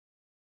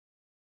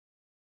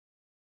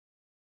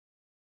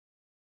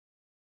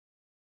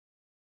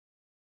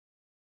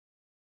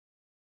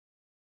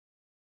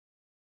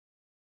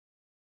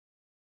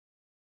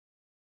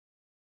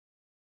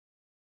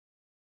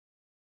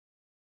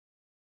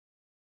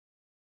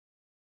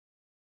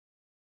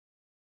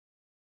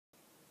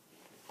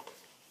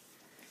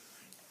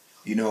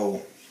You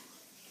know,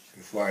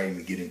 before I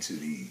even get into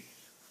the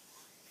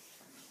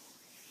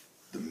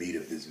meat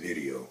of this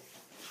video,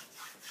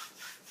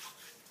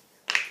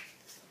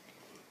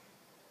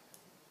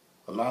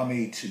 allow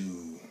me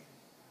to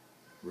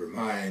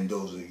remind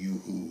those of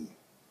you who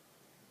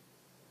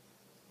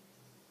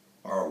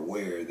are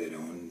aware that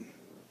on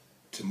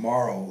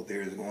tomorrow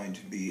there's going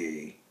to be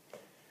a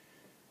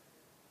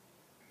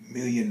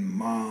Million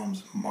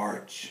Moms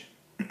March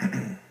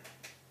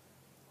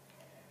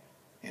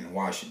in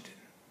Washington.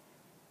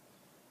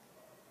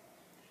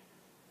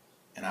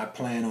 And I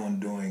plan on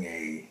doing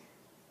a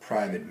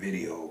private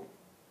video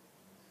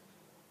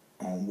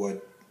on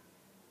what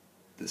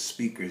the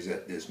speakers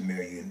at this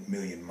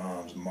Million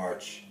Moms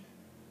March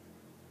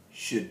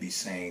should be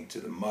saying to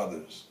the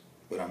mothers,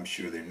 but I'm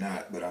sure they're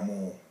not. But I'm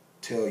going to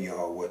tell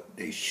y'all what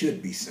they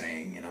should be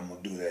saying, and I'm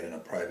going to do that in a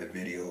private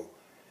video.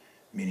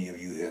 Many of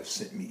you have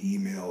sent me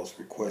emails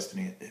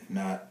requesting it. If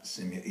not,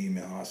 send me an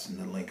email. I'll send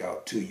the link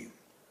out to you.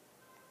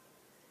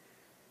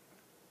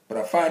 But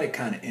I find it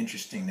kind of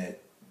interesting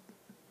that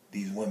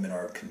these women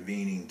are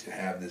convening to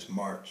have this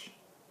march.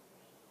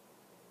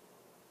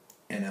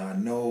 And I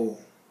know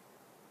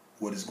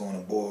what it's going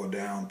to boil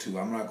down to.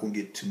 I'm not going to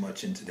get too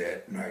much into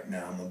that right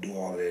now. I'm going to do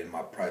all of that in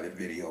my private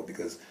video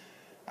because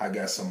I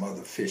got some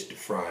other fish to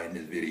fry in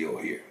this video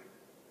here.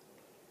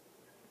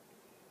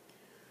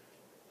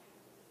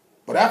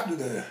 But after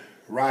the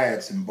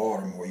riots in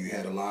Baltimore, you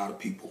had a lot of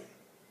people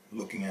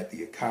looking at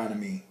the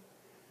economy.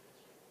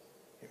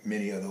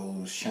 Many of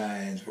those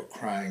shines were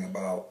crying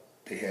about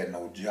they had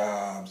no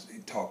jobs. They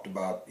talked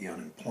about the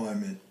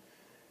unemployment,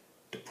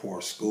 the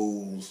poor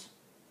schools.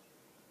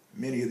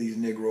 Many of these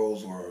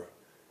Negroes were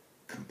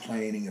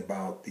complaining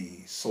about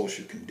the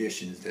social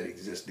conditions that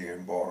exist there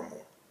in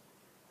Baltimore.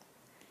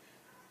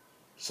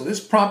 So this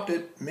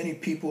prompted many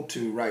people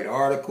to write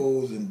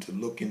articles and to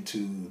look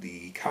into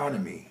the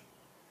economy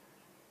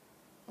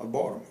of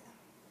Baltimore.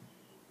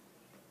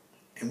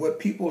 And what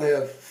people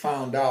have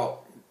found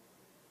out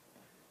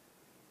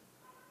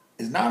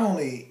is not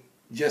only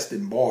just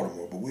in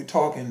Baltimore, but we're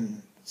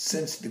talking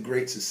since the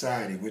Great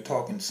Society, we're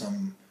talking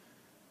some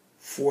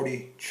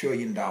 $40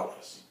 trillion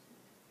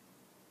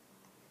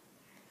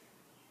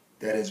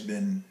that has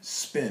been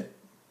spent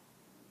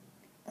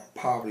on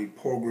poverty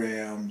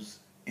programs,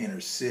 inner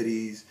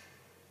cities,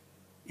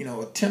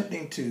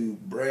 attempting to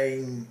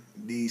bring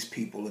these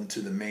people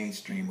into the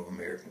mainstream of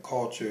American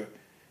culture.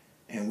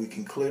 And we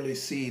can clearly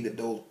see that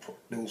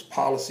those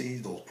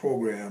policies, those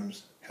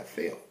programs have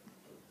failed.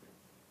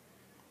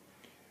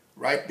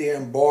 Right there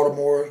in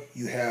Baltimore,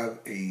 you have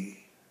an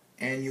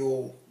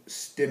annual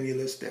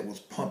stimulus that was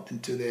pumped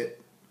into that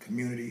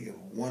community of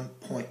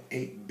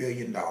 $1.8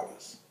 billion.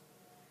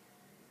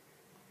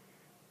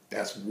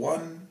 That's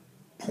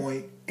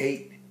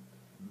 $1.8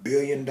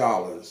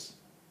 billion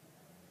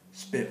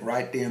spent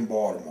right there in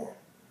Baltimore.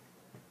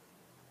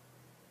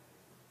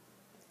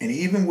 And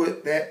even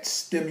with that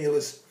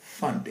stimulus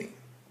funding,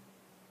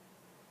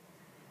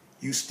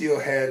 you still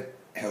have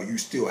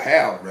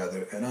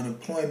an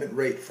unemployment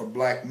rate for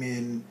black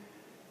men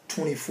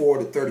 24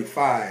 to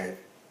 35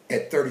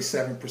 at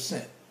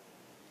 37%.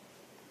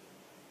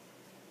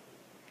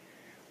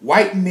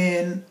 White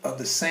men of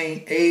the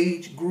same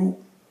age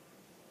group,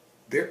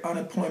 their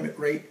unemployment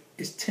rate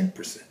is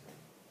 10%.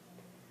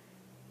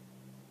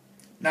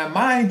 Now,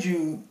 mind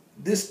you,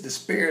 this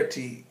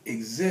disparity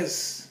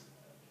exists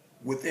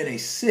within a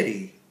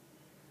city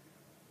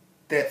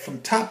that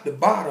from top to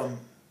bottom,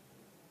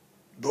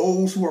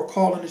 those who are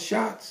calling the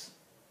shots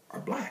are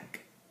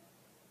black.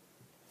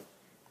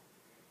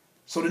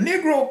 So the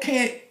Negro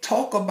can't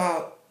talk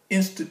about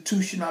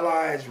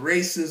institutionalized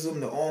racism,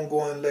 the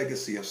ongoing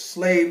legacy of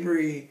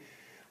slavery,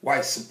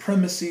 white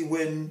supremacy,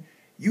 when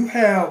you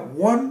have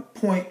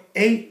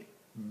 $1.8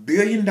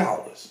 billion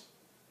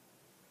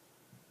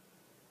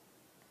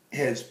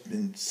has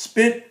been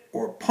spent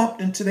or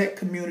pumped into that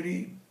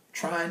community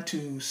trying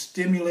to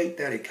stimulate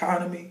that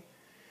economy,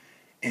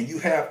 and you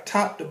have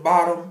top to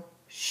bottom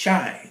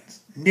shines,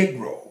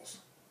 Negroes,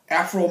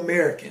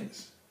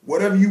 Afro-Americans,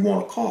 whatever you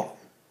want to call them,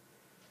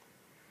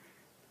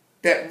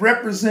 that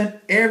represent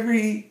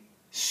every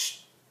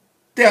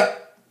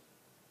step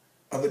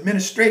of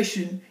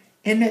administration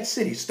in that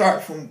city,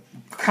 starting from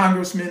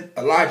Congressman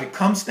Elijah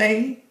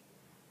Cumstain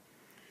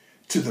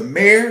to the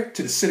mayor,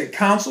 to the city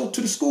council,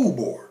 to the school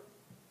board,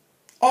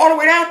 all the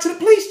way down to the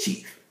police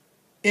chief.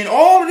 And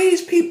all of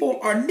these people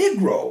are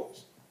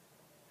Negroes.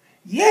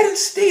 Yet and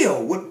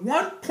still, with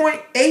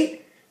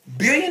 $1.8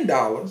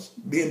 billion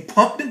being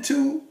pumped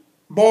into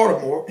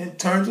Baltimore in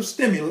terms of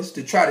stimulus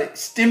to try to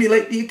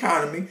stimulate the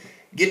economy,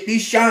 get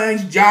these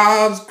shines,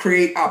 jobs,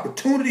 create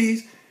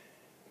opportunities,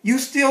 you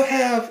still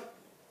have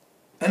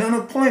an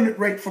unemployment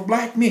rate for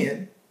black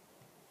men,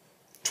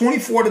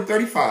 24 to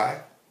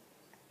 35,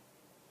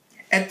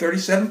 at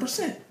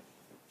 37%.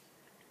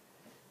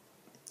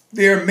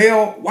 Their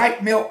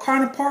white male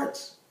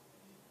counterparts,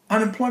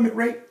 unemployment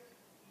rate,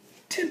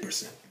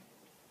 10%.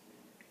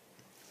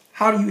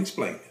 How do you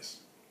explain this?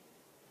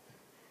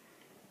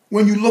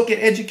 When you look at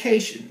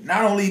education,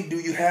 not only do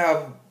you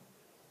have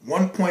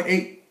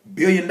 $1.8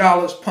 billion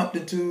pumped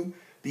into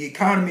the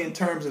economy in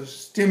terms of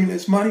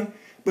stimulus money,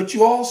 but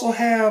you also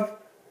have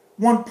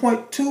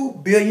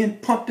 1.2 billion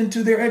pumped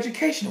into their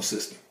educational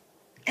system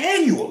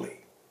annually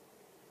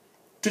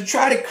to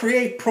try to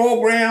create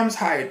programs,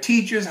 hire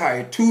teachers,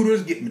 hire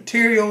tutors, get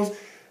materials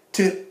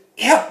to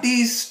help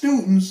these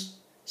students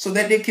so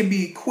that they can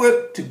be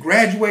equipped to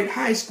graduate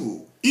high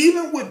school.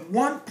 Even with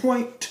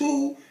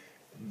 $1.2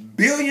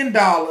 billion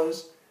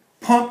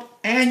pumped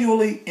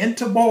annually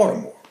into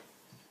Baltimore,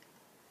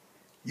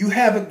 you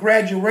have a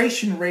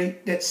graduation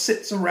rate that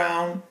sits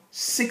around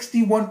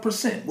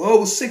 61%. Well, it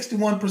was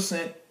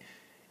 61%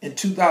 in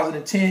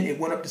 2010. It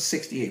went up to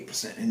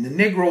 68%. And the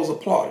Negroes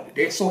applauded it.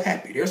 They're so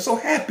happy. They're so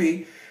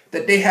happy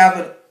that they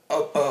have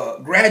a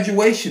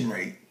graduation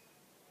rate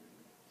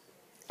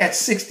at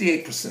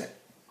 68%.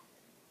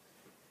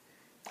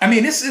 I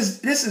mean, this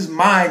is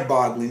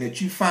mind-boggling that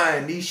you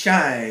find these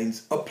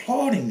shines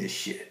applauding this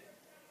shit.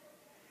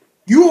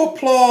 You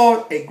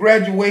applaud a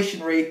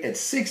graduation rate at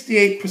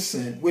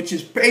 68%, which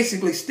is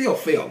basically still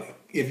failing.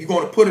 If you're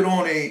going to put it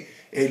on a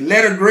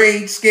letter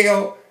grade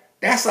scale,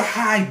 that's a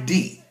high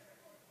D.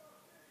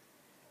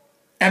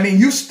 I mean,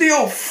 you're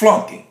still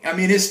flunking. I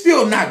mean, it's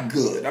still not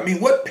good. I mean,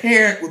 what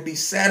parent would be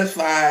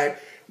satisfied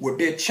with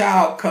their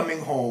child coming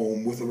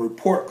home with a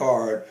report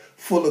card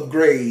full of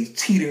grades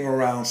teetering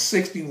around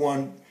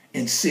 61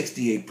 and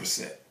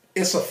 68%?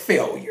 It's a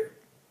failure.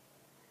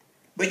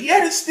 But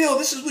yet it's still,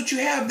 this is what you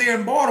have there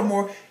in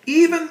Baltimore,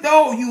 even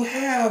though you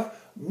have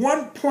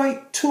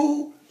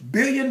 $1.2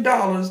 billion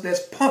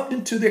that's pumped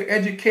into their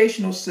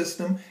educational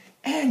system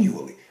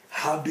annually.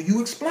 How do you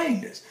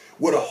explain this?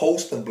 With a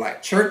host of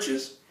black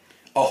churches,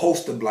 a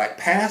host of black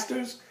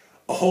pastors,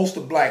 a host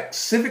of black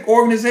civic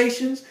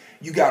organizations.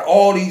 You got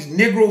all these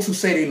Negroes who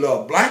say they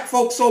love black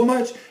folks so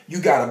much.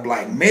 You got a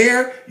black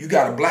mayor. You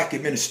got a black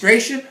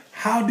administration.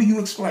 How do you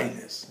explain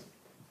this?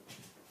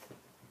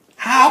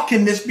 How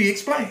can this be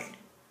explained?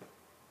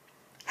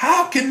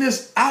 How can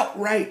this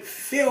outright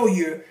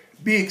failure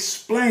be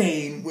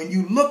explained when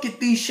you look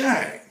at these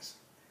shines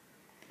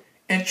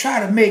and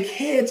try to make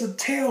heads or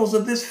tails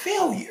of this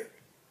failure?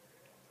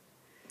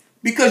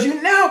 Because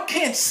you now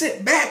can't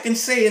sit back and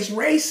say it's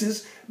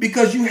racist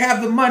because you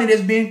have the money that's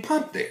being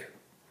pumped there.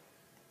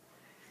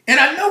 And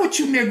I know what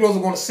you Negroes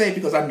are going to say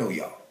because I know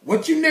y'all.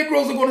 What you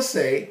Negroes are going to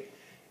say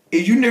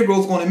is you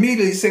Negroes are going to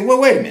immediately say, well,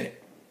 wait a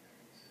minute.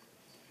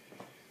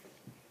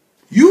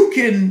 You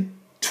can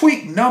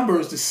tweak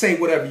numbers to say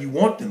whatever you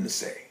want them to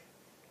say.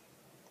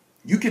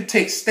 You can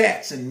take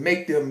stats and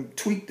make them,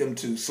 tweak them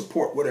to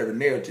support whatever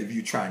narrative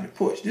you're trying to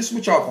push. This is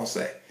what y'all going to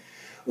say.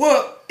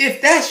 Well,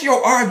 if that's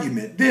your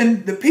argument,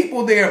 then the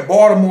people there in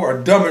Baltimore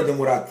are dumber than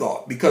what I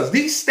thought, because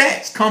these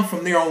stats come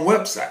from their own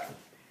website.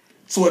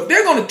 So if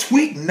they're going to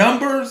tweak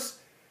numbers,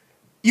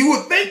 you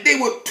would think they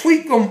would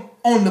tweak them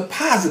on the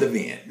positive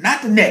end,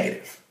 not the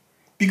negative,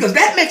 because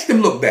that makes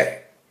them look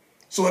bad.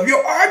 So if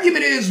your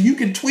argument is you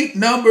can tweak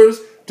numbers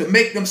to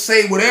make them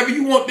say whatever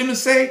you want them to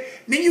say,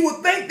 then you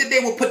would think that they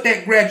would put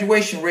that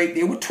graduation rate,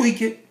 they would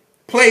tweak it,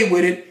 play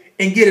with it,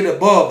 and get it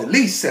above at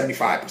least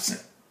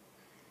 75%.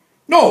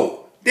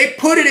 No, they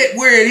put it at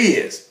where it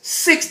is,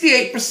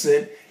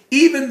 68%,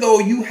 even though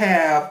you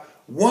have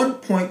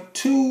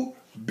 $1.2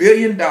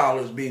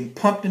 billion being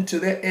pumped into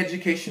their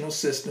educational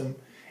system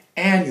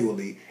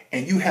annually,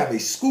 and you have a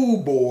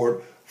school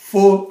board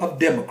full of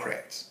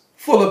Democrats,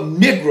 full of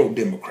Negro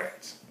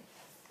Democrats.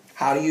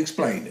 How do you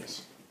explain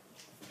this?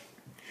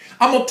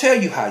 I'm going to tell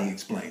you how you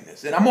explain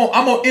this. And I'm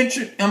going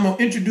to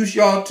introduce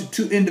y'all to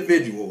two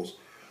individuals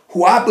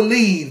who I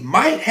believe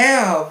might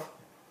have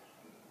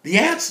the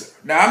answer.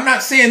 Now, I'm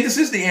not saying this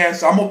is the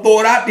answer. I'm going to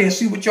throw it out there and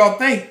see what y'all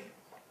think.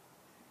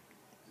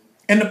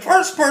 And the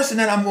first person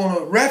that I'm going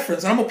to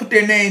reference, and I'm going to put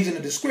their names in the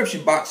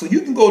description box so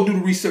you can go do the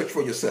research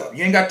for yourself.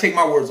 You ain't got to take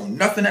my words on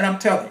nothing that I'm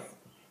telling you.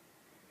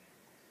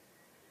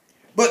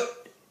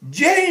 But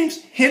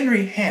James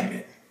Henry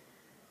Hammond,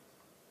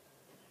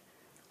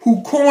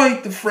 who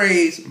coined the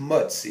phrase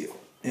Mudsill.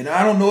 And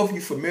I don't know if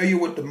you're familiar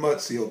with the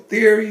Mudsill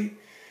theory.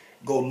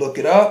 Go look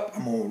it up.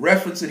 I'm going to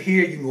reference it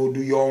here. You can go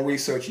do your own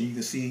research and you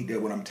can see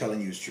that what I'm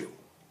telling you is true.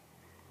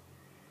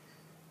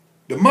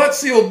 The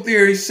Mudsill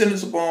theory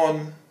centers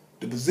upon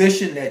the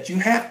position that you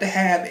have to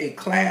have a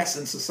class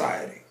in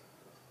society.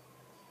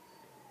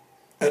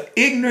 An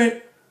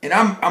ignorant, and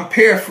I'm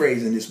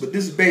paraphrasing this, but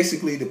this is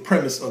basically the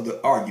premise of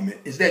the argument,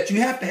 is that you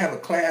have to have a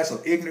class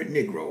of ignorant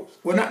Negroes.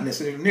 Well, not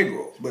necessarily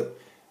Negroes, but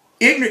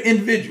ignorant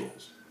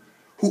individuals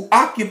who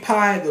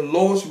occupy the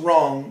lowest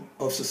rung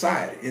of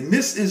society. And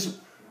this is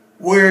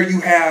where you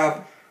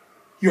have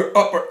your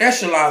upper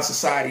echelon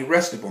society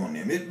rest upon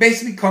them. It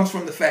basically comes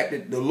from the fact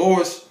that the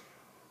lowest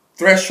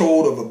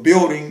threshold of a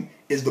building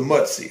is the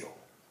Mudsill.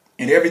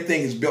 And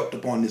everything is built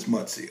upon this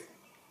Mudsill.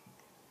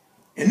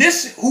 And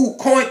this, who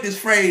coined this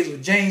phrase,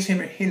 was James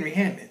Henry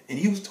Hammond. And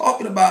he was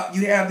talking about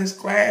you have this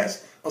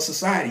class of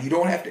society. You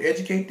don't have to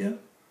educate them.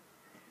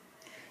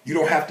 You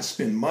don't have to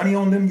spend money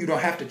on them. You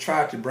don't have to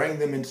try to bring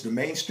them into the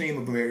mainstream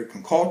of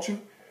American culture.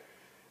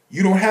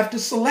 You don't have to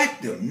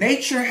select them.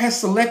 Nature has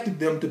selected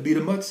them to be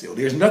the Mudsill.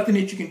 There's nothing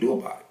that you can do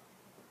about it.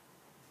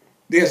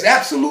 There's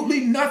absolutely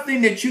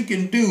nothing that you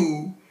can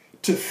do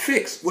to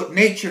fix what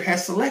nature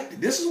has selected.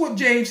 This is what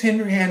James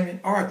Henry Hammond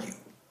argued.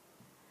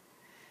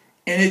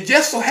 And it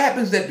just so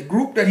happens that the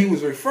group that he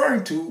was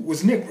referring to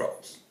was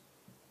Negroes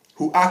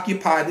who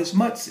occupied this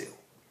Mudsill.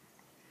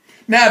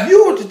 Now, if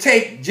you were to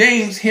take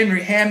James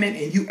Henry Hammond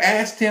and you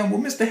asked him,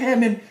 well, Mr.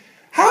 Hammond,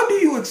 how do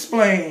you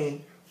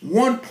explain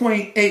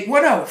 1.8,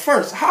 well, no,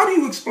 first, how do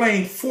you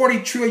explain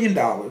 $40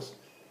 trillion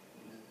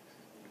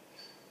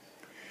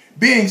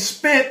being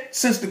spent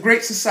since the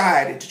Great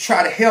Society to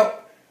try to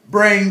help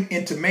bring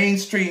into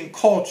mainstream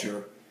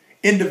culture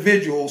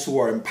individuals who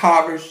are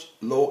impoverished,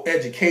 low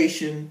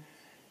education,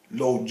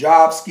 low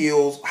job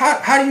skills?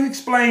 How do you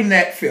explain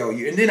that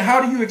failure? And then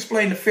how do you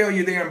explain the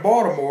failure there in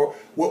Baltimore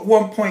with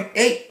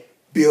 1.8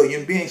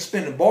 billion being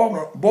spent in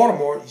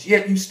Baltimore,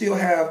 yet you still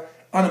have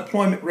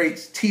unemployment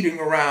rates teetering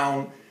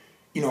around,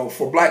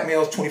 for black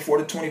males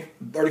 24 to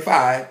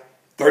 35,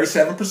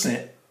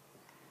 37%.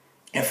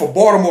 And for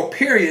Baltimore,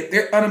 period,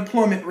 their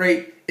unemployment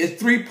rate is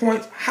 3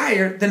 points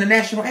higher than the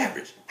national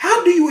average.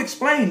 How do you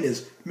explain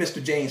this,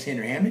 Mr. James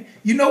Henry Hammond?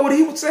 You know what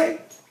he would say?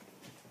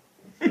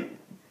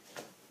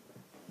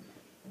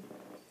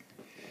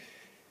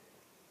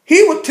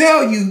 He would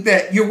tell you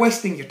that you're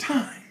wasting your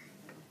time.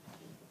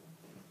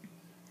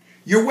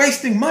 You're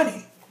wasting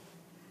money.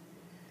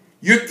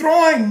 You're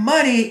throwing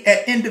money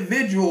at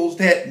individuals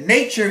that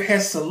nature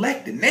has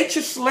selected.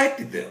 Nature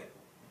selected them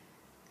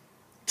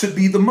to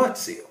be the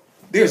Mudsill.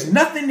 There's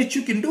nothing that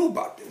you can do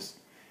about this.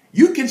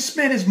 You can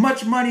spend as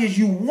much money as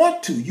you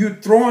want to. You're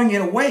throwing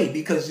it away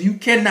because you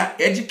cannot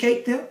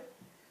educate them.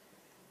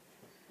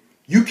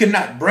 You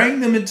cannot bring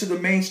them into the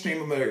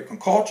mainstream American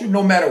culture.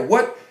 No matter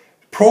what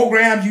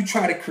programs you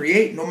try to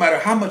create, no matter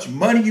how much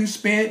money you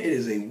spend, it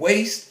is a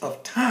waste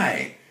of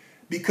time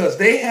because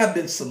they have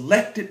been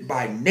selected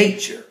by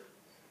nature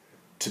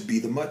to be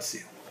the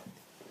Mudsill.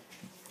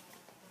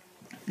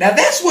 Now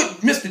that's what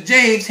Mr.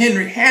 James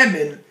Henry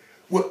Hammond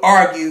would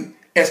argue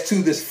as to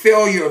this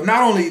failure of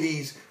not only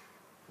these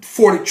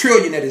 40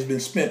 trillion that has been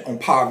spent on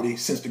poverty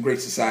since the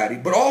Great Society,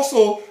 but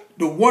also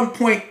the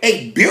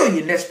 1.8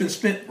 billion that's been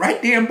spent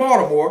right there in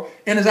Baltimore.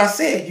 And as I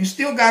said, you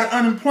still got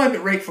an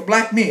unemployment rate for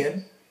black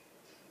men,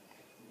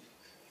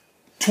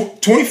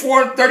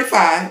 24 to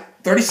 35,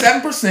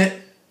 37%,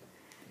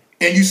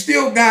 and you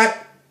still got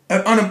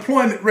an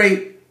unemployment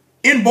rate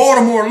in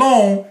Baltimore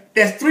alone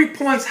that's 3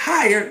 points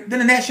higher than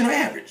the national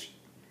average.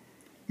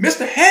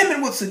 Mr.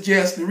 Hammond would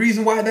suggest the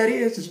reason why that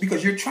is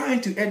because you're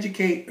trying to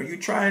educate or you're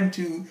trying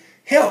to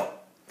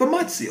help the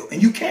Mudsill,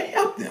 and you can't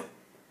help them.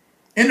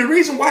 And the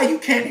reason why you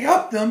can't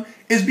help them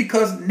is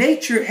because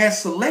nature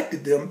has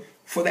selected them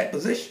for that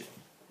position.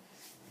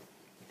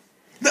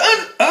 The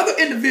other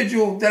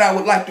individual that I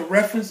would like to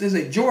reference is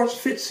a George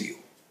Fitzhugh.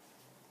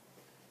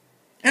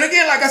 And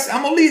again, like I said,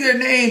 I'm going to leave their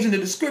names in the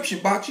description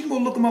box. You can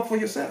go look them up for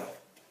yourself.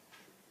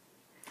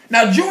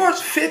 Now, George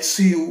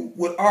Fitzhugh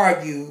would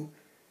argue,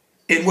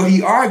 and what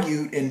he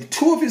argued in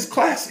two of his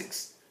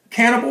classics,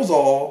 Cannibals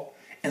All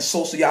and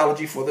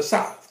Sociology for the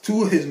South,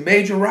 two of his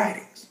major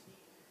writings.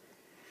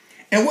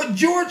 And what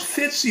George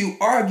Fitzhugh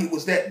argued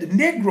was that the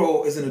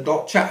Negro is an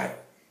adult child.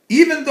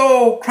 Even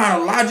though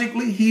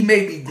chronologically he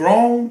may be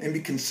grown and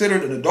be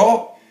considered an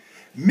adult,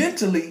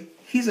 mentally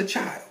he's a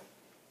child.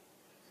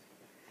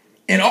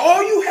 And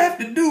all you have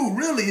to do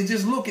really is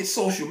just look at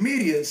social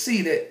media and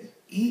see that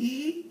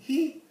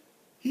he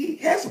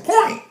has a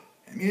point.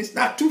 I mean, it's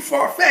not too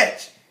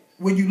far-fetched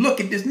when you look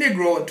at this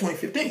Negro in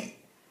 2015.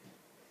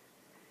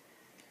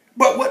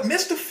 But what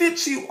Mr.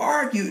 Fitzhugh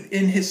argued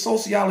in his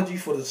Sociology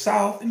for the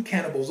South and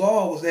Cannibals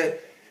All was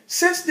that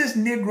since this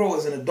Negro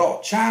is an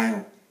adult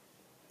child,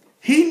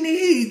 he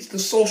needs the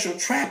social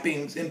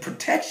trappings and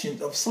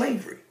protections of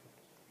slavery,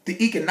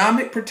 the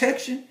economic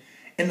protection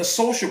and the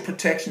social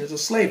protections of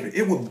slavery.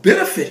 It would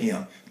benefit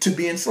him to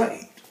be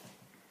enslaved.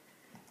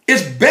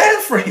 It's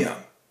better for him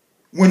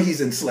when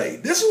he's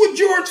enslaved. This is what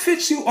George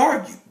Fitzhugh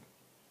argued.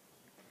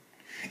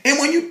 And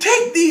when you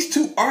take these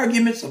two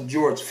arguments of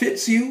George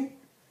Fitzhugh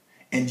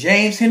and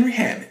James Henry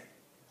Hammond,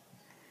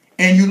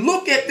 and you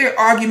look at their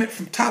argument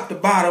from top to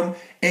bottom,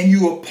 and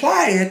you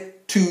apply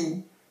it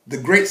to the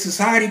Great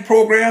Society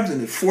programs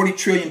and the $40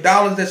 trillion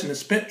that's been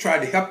spent trying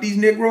to help these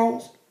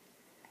Negroes,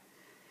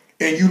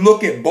 and you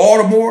look at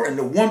Baltimore and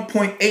the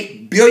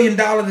 $1.8 billion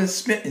that's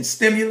spent in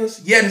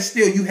stimulus, yet and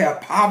still you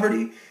have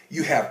poverty,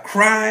 you have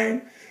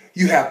crime,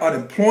 you have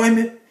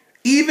unemployment,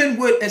 even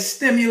with a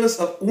stimulus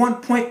of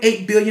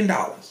 $1.8 billion.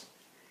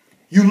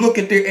 You look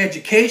at their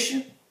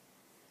education,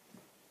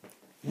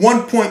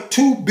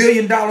 $1.2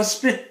 billion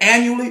spent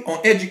annually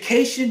on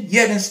education,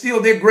 yet and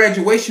still their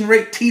graduation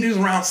rate teeters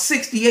around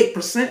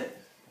 68%.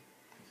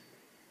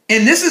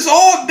 And this is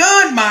all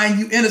done, mind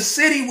you, in a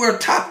city where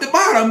top to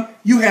bottom,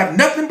 you have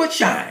nothing but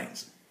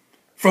shines.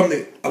 From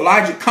the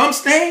Elijah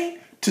Cumstain,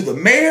 to the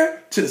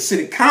mayor, to the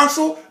city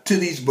council, to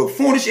these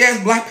buffoonish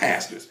ass black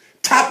pastors.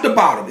 Top to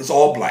bottom, it's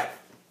all black.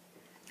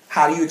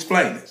 How do you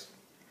explain this?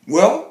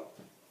 Well,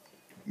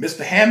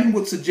 Mr. Hammond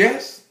would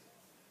suggest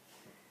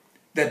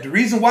that the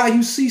reason why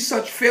you see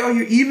such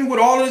failure, even with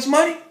all of this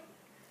money,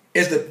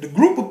 is the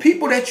group of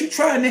people that you're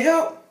trying to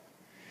help,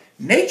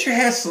 nature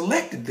has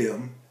selected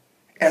them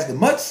as the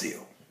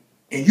Mudsill.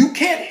 And you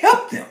can't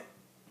help them.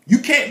 You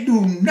can't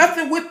do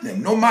nothing with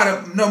them. No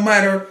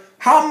matter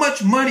how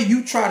much money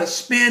you try to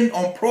spend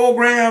on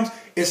programs,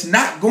 it's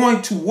not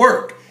going to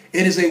work.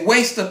 It is a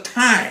waste of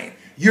time.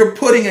 You're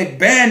putting a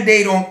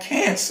Band-Aid on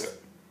cancer.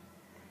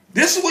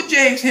 This is what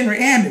James Henry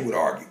Hammond would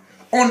argue.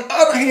 On the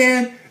other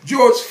hand,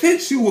 George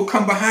Fitzhugh will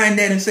come behind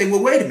that and say,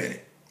 well, wait a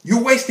minute.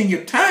 You're wasting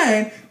your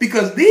time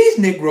because these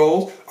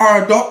Negroes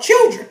are adult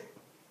children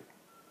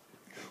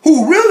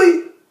who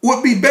really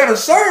would be better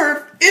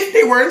served if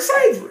they were in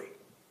slavery.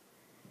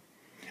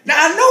 Now,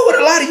 I know what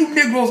a lot of you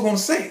Negroes are going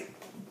to say.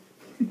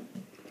 A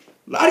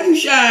lot of you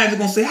shines are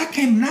going to say, I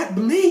cannot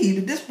believe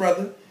that this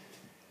brother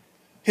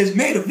has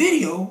made a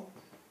video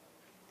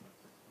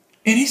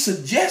and he's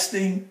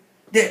suggesting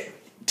that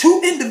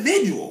two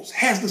individuals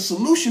has the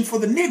solution for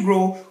the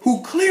Negro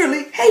who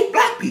clearly hate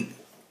black people.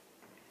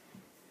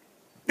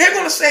 They're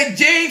going to say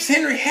James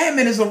Henry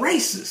Hammond is a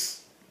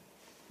racist.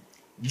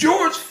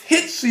 George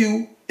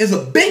Fitzhugh is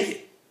a bigot.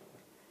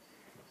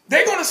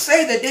 They're going to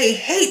say that they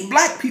hate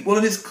black people,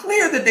 and it's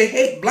clear that they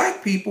hate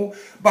black people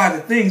by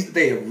the things that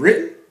they have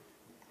written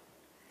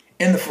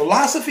and the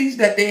philosophies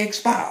that they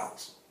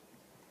espouse.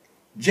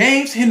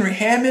 James Henry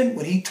Hammond,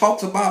 when he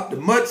talks about the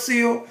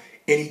Mudsill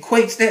and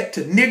equates that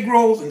to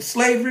Negroes and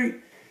slavery,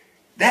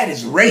 that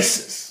is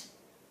racist.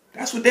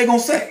 That's what they're going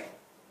to say.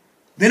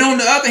 Then on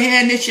the other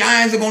hand, the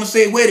shines are going to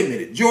say, wait a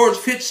minute, George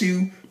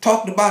Fitzhugh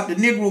talked about the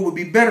Negro would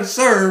be better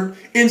served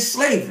in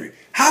slavery.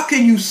 How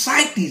can you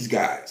cite these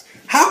guys?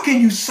 How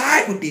can you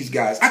side with these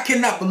guys? I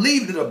cannot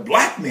believe that a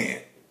black man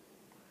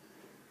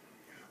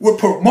would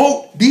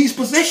promote these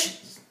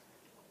positions.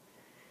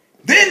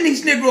 Then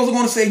these Negroes are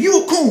going to say,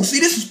 you a coon. See,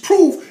 this is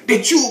proof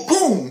that you a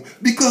coon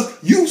because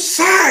you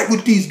side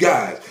with these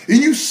guys and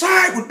you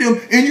side with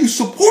them and you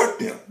support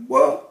them.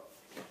 Well,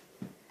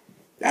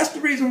 that's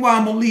the reason why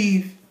I'm going to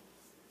leave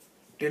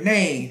their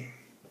name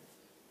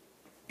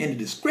in the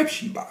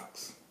description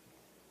box.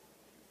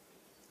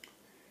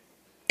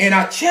 And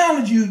I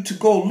challenge you to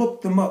go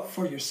look them up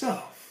for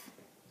yourself.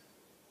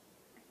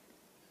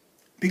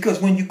 Because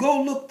when you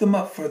go look them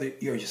up for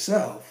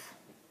yourself,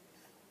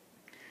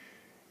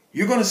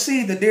 you're going to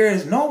see that there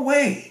is no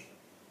way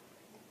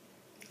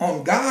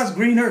on God's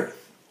green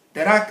earth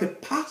that I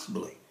could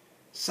possibly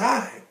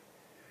side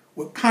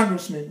with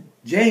Congressman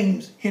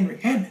James Henry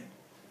Hammond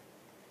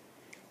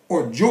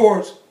or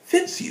George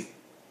Fitzhugh,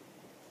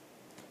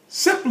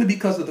 simply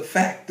because of the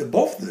fact that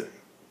both of them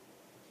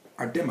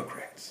are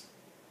Democrats.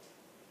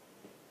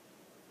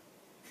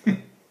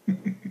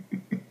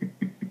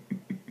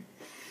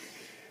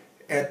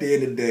 At the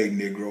end of the day,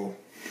 Negro,